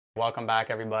Welcome back,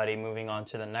 everybody. Moving on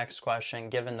to the next question.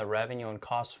 Given the revenue and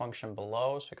cost function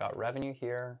below, so we got revenue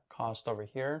here, cost over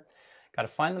here. Got to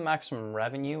find the maximum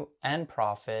revenue and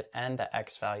profit and the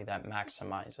x value that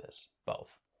maximizes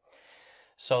both.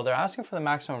 So they're asking for the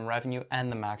maximum revenue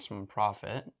and the maximum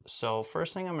profit. So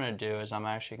first thing I'm going to do is I'm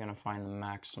actually going to find the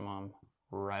maximum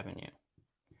revenue.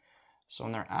 So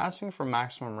when they're asking for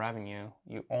maximum revenue,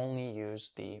 you only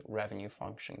use the revenue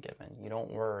function given. You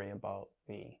don't worry about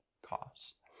the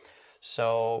cost.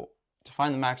 So to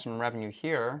find the maximum revenue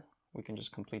here, we can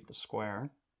just complete the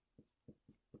square.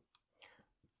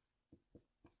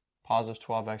 Positive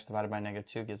 12x divided by negative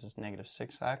 2 gives us negative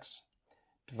 6x.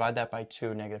 Divide that by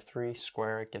 2, negative 3,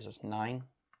 square it gives us 9.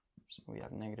 So we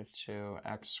have negative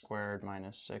 2x squared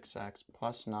minus 6x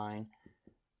plus 9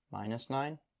 minus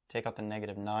 9. Take out the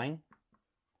negative 9,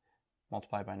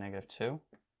 multiply by negative 2,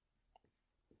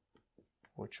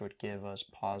 which would give us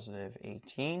positive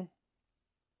 18.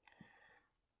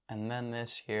 And then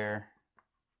this here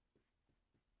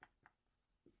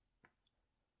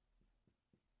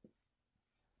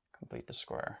complete the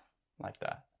square like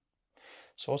that.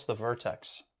 So what's the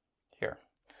vertex here?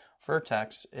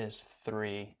 Vertex is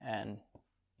 3 and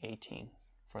 18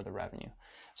 for the revenue.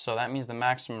 So that means the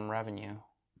maximum revenue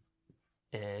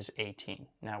is 18.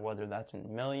 Now whether that's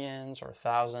in millions or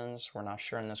thousands, we're not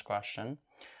sure in this question,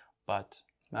 but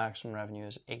maximum revenue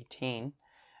is 18.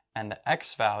 And the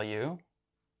x value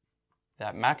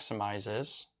that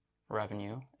maximizes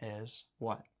revenue is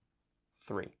what?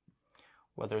 3.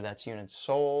 Whether that's units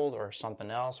sold or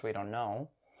something else, we don't know.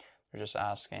 They're just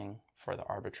asking for the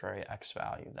arbitrary x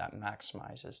value that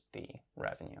maximizes the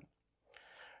revenue.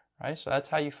 Right? So that's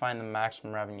how you find the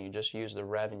maximum revenue. You just use the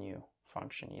revenue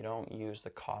function. You don't use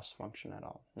the cost function at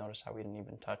all. Notice how we didn't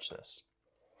even touch this.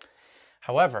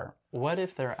 However, what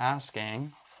if they're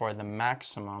asking for the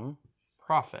maximum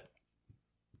profit?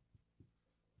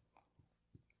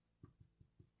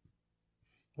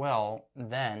 Well,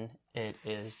 then it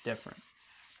is different,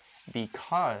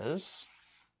 because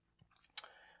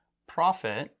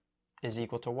profit is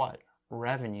equal to what?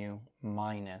 Revenue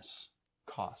minus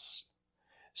cost.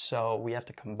 So we have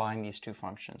to combine these two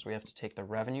functions. We have to take the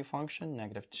revenue function,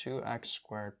 negative 2x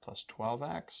squared plus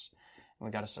 12x, and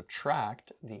we got to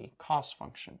subtract the cost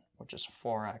function, which is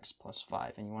 4x plus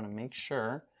 5. And you want to make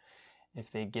sure if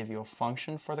they give you a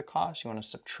function for the cost, you want to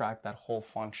subtract that whole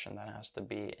function. That has to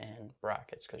be in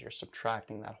brackets because you're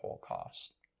subtracting that whole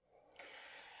cost.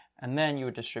 And then you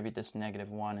would distribute this negative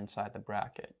 1 inside the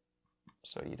bracket.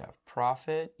 So you'd have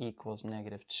profit equals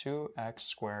negative 2x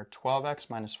squared. 12x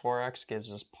minus 4x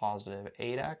gives us positive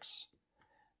 8x.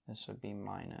 This would be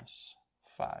minus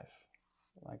 5,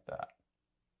 like that.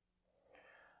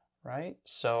 Right?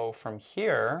 So from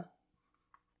here,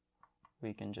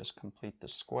 we can just complete the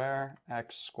square.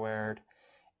 X squared,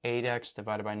 8x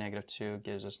divided by negative 2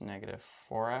 gives us negative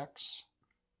 4x.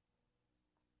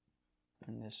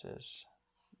 And this is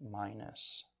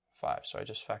minus 5. So I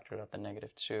just factored out the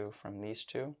negative 2 from these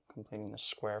two, completing the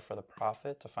square for the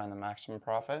profit to find the maximum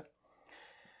profit.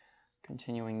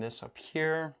 Continuing this up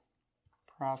here,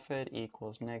 profit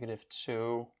equals negative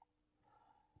 2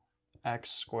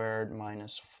 x squared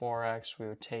minus 4x. We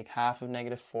would take half of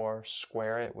negative 4,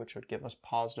 square it, which would give us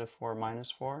positive 4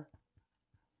 minus 4,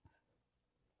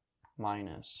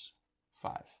 minus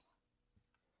 5.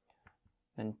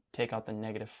 Then take out the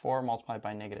negative 4 multiplied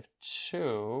by negative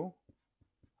 2,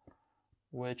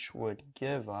 which would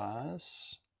give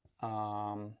us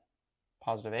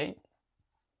positive 8.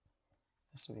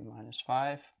 This would be minus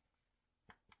 5.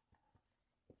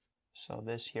 So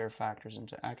this here factors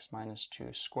into x minus 2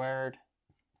 squared,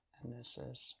 and this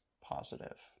is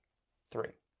positive 3.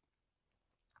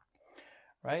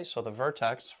 Right? So the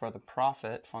vertex for the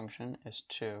profit function is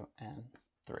 2 and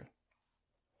 3.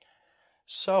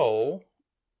 So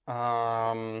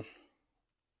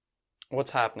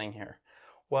what's happening here?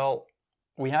 Well,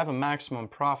 we have a maximum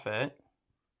profit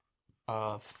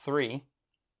of 3,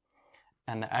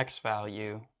 and the x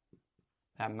value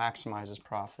that maximizes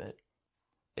profit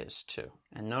is 2.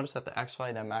 And notice that the x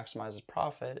value that maximizes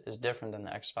profit is different than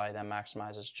the x value that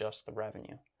maximizes just the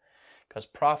revenue. Because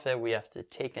profit, we have to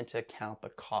take into account the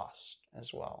cost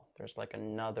as well. There's like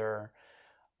another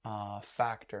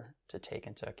factor to take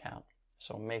into account.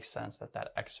 So it makes sense that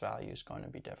that x value is going to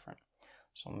be different.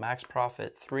 So max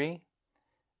profit 3,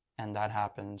 and that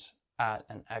happens at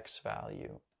an x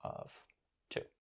value of